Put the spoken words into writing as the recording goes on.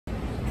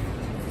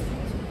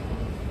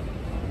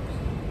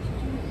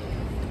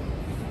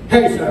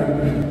Hey,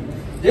 sir.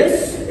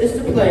 This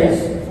is the place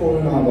for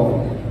a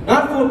novel,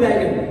 not for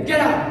begging.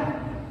 Get out!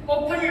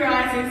 Open your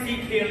eyes and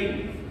see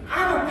clearly.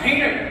 I'm a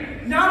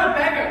painter, not a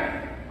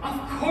beggar. Of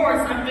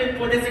course I'm fit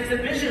for this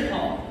exhibition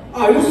hall.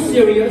 Are you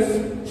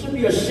serious? Should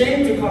be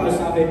ashamed to call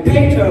yourself a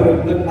painter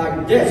with look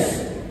like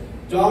this.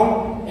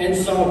 Don't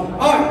insult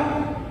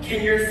art.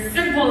 Can your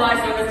simple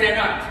eyes understand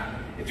art?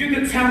 If you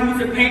could tell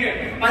who's a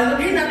painter by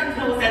looking at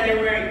the clothes that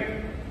they're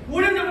wearing,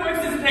 wouldn't the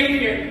works displayed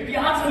here be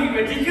utterly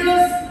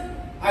ridiculous?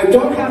 I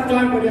don't have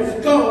time for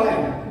this. Go away.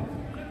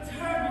 But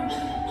terrible.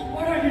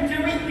 What are you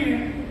doing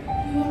here?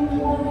 You are my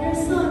lawyer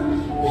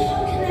son, but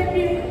how can I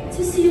bear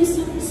to see you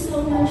suffer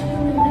so much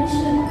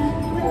condemnation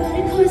for my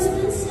medical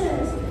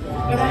expenses?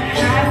 But I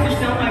have to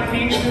sell my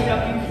painting to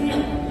help you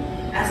heal.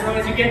 As long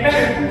as you get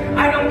better,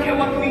 I don't care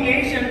what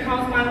humiliation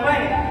comes my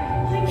way.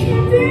 I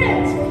can't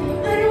bear it.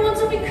 I don't want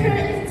to be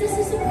current if this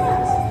is a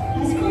prize.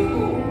 Let's go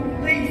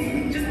home.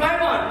 Please, just buy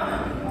one.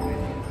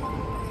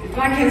 If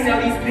I can't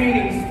sell these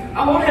paintings,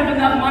 I won't have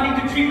enough money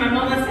to treat my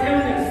mother's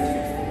illness.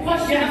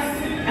 But yes,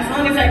 as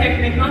long as I get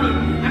to make money,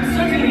 I'm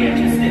certainly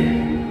interested.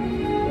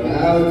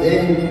 Well,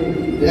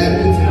 then, let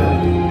me tell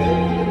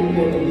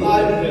you,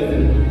 life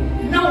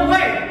doesn't. No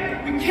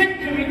way! We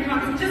can't commit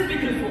crimes just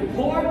because we're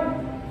poor.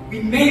 We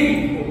may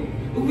be poor,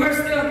 but we're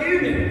still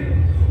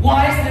human.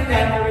 Why is it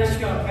that the rich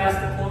can oppress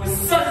the poor with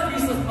such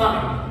peace of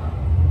mind?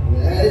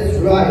 That's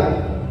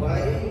right.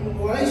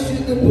 Why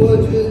should the poor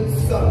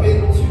just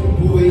submit to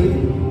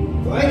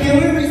bullying? Why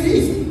can't we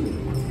resist?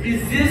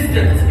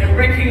 Resistance and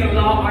breaking the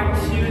law are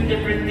two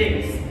different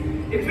things.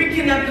 If we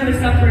cannot put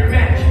us up for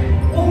revenge,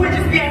 won't we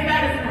just be as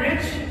bad as the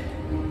rich?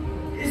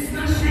 It's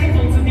not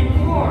shameful to be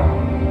poor.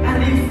 At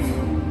least,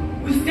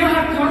 we still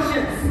have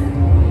conscience.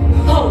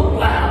 Oh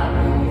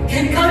wow!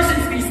 Can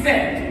conscience be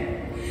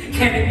spared?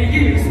 Can it be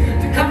used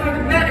to cover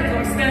the medical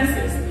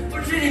expenses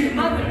for treating a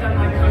mother? That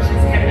my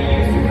conscience can be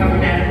used to cover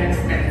medical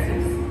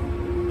expenses.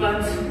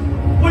 But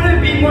wouldn't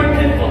it be more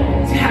pitiful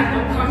to have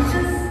no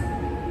conscience?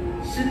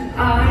 Should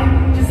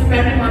I just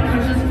abandon my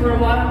conscience for a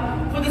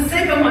while for the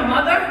sake of my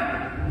mother?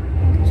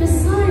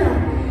 Josiah,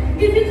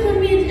 if you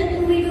commit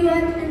an illegal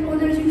act in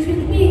order to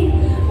treat me,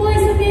 what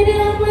is the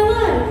meaning of my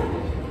life?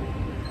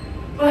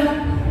 But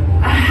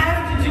I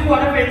have to do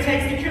whatever it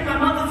takes to cure my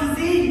mother's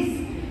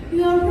disease.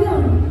 You are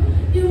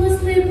wrong. You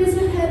must live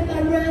with a head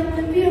around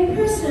and be a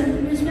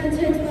person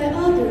respected by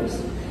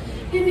others.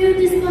 If you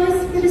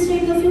despise for the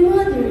sake of your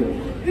mother,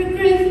 your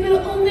grief will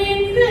only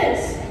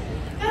increase.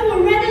 I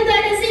would rather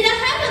die than see that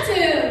happen to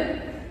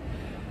you.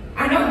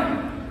 I know.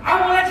 I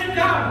won't let you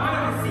down,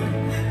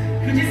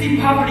 honestly. Could you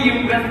see poverty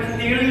and wealth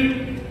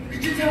clearly?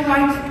 Could you tell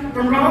right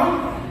from wrong?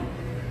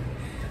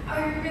 Are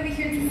you really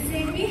here to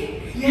save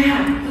me?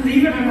 Yeah,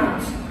 believe it or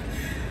not.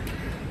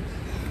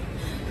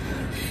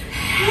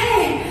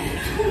 Hey!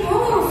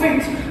 Oh,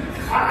 wait.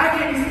 I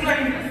can't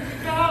explain.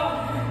 No.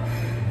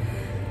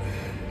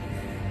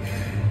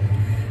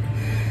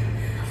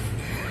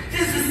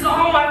 This is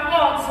all my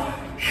fault.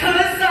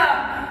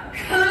 Kalissa!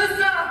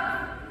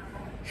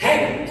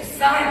 Hey,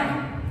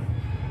 Josiah.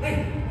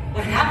 Wait,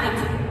 what happened?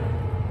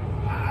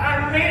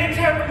 I made a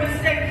terrible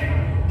mistake.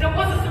 That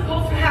wasn't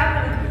supposed to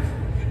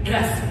happen.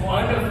 That's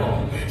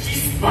wonderful.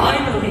 She's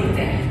finally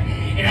dead.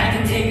 And I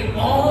can take it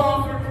all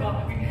off her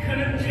property. We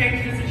couldn't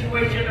change the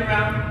situation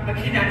around by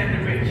kidnapping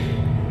the rich.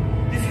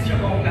 This is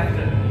your own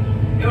method.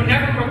 It will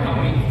never work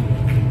on me.